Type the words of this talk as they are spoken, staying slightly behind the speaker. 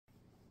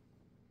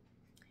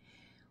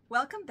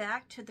Welcome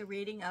back to the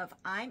reading of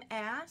I'm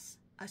A.S.S,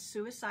 a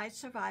Suicide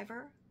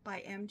Survivor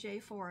by M.J.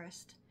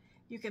 Forrest.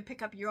 You can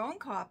pick up your own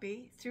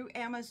copy through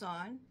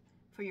Amazon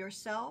for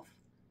yourself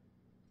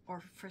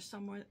or for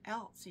someone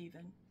else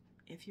even,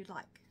 if you'd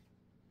like.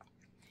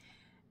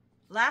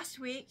 Last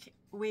week,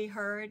 we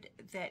heard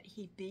that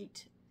he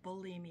beat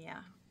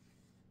bulimia.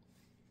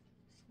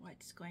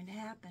 What's going to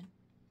happen?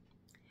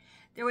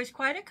 There was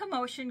quite a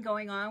commotion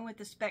going on with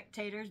the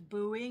spectators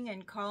booing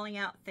and calling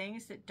out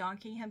things that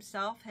Donkey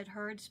himself had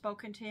heard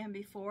spoken to him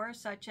before,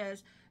 such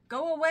as,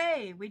 "Go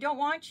away, we don't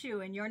want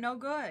you, and you're no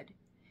good."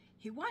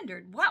 He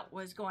wondered what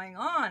was going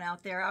on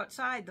out there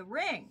outside the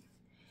ring.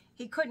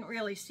 He couldn't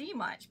really see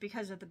much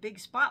because of the big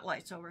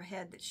spotlights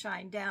overhead that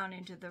shined down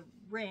into the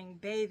ring,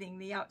 bathing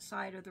the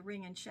outside of the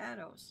ring in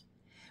shadows.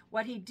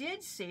 What he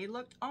did see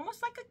looked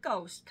almost like a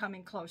ghost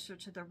coming closer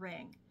to the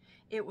ring.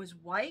 It was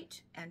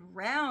white and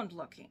round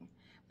looking,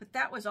 but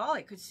that was all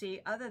he could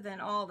see other than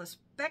all the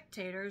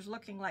spectators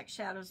looking like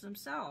shadows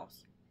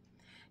themselves.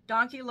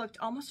 Donkey looked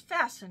almost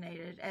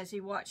fascinated as he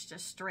watched a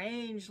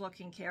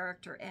strange-looking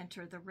character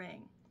enter the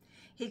ring.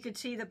 He could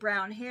see the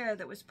brown hair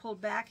that was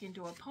pulled back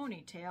into a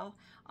ponytail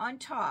on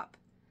top,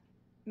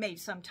 made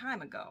some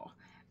time ago.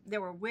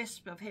 There were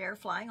wisps of hair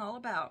flying all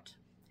about.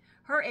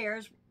 Her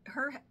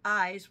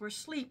eyes were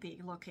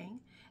sleepy-looking,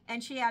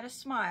 and she had a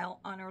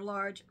smile on her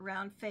large,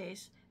 round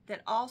face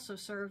that also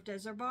served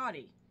as her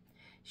body.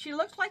 She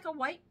looked like a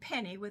white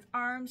penny with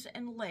arms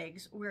and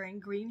legs wearing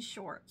green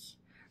shorts.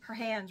 Her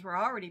hands were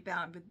already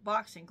bound with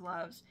boxing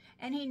gloves,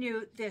 and he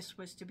knew this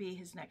was to be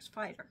his next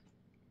fighter.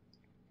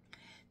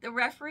 The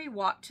referee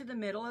walked to the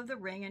middle of the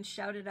ring and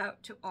shouted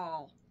out to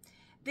all,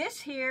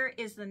 "This here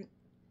is the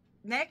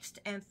next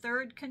and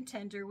third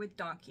contender with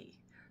Donkey.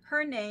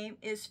 Her name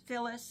is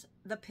Phyllis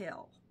the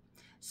Pill.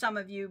 Some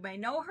of you may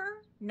know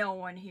her, no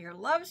one here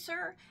loves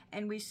her,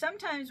 and we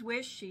sometimes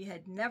wish she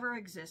had never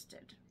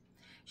existed.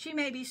 She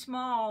may be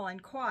small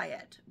and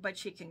quiet, but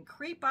she can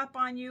creep up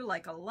on you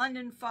like a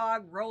London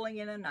fog rolling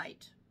in a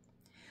night.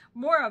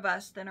 More of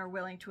us than are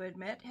willing to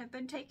admit have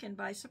been taken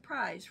by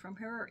surprise from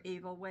her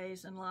evil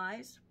ways and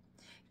lies.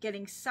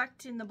 Getting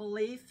sucked in the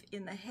belief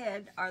in the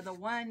head are the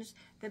ones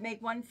that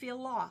make one feel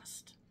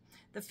lost.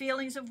 The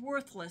feelings of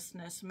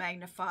worthlessness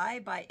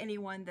magnified by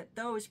anyone that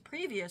those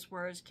previous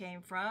words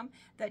came from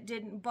that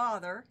didn't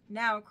bother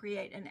now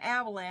create an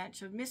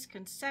avalanche of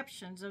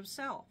misconceptions of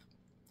self.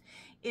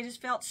 It is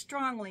felt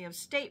strongly of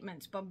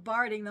statements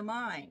bombarding the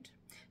mind.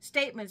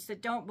 Statements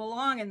that don't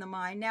belong in the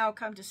mind now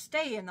come to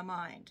stay in the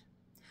mind.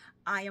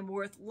 I am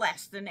worth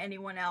less than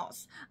anyone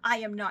else. I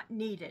am not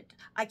needed.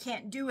 I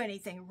can't do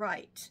anything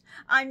right.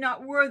 I'm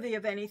not worthy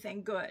of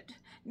anything good.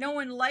 No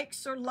one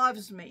likes or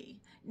loves me.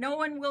 No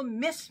one will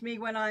miss me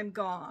when I'm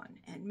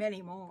gone, and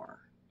many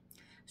more.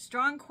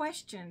 Strong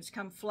questions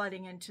come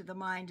flooding into the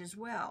mind as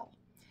well.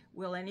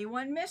 Will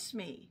anyone miss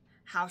me?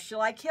 How shall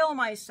I kill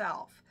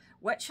myself?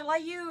 What shall I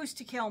use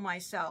to kill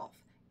myself?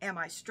 Am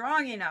I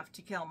strong enough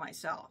to kill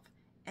myself?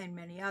 And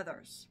many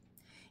others.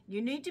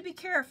 You need to be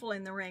careful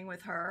in the ring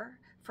with her,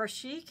 for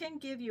she can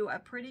give you a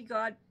pretty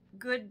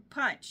good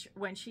punch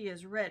when she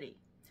is ready.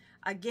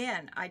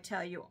 Again, I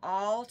tell you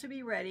all to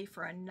be ready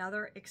for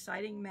another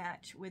exciting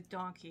match with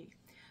Donkey.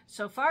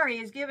 So far, he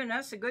has given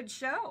us a good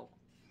show.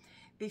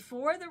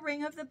 Before the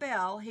ring of the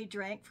bell, he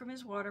drank from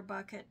his water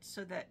bucket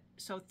so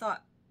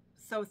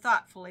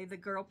thoughtfully the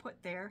girl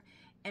put there,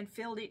 and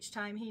filled each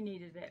time he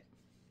needed it.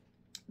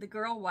 The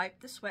girl wiped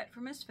the sweat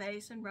from his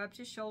face and rubbed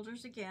his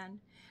shoulders again.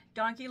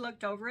 Donkey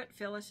looked over at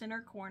Phyllis in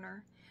her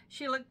corner.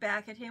 She looked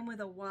back at him with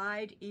a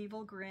wide,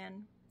 evil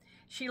grin.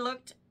 She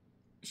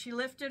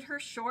lifted her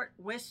short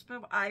wisp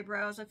of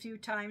eyebrows a few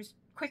times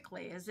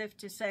quickly, as if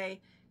to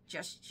say,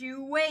 "Just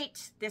you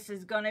wait, this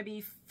is gonna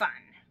be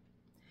fun."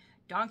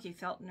 Donkey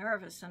felt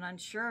nervous and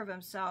unsure of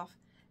himself.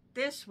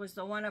 This was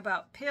the one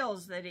about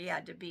pills that he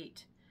had to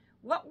beat.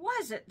 What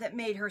was it that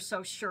made her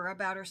so sure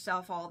about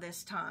herself all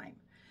this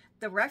time?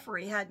 The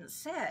referee hadn't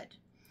said.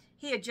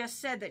 He had just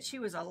said that she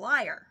was a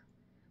liar.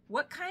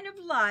 What kind of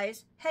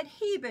lies had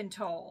he been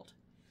told?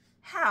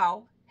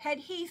 How had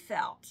he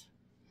felt?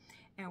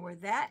 And with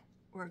that,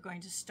 we're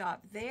going to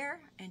stop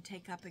there and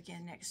take up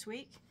again next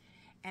week.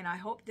 And I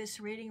hope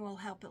this reading will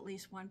help at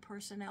least one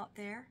person out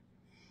there.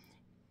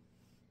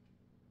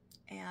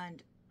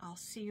 And I'll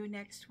see you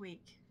next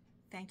week.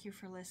 Thank you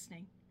for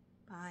listening.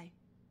 Bye.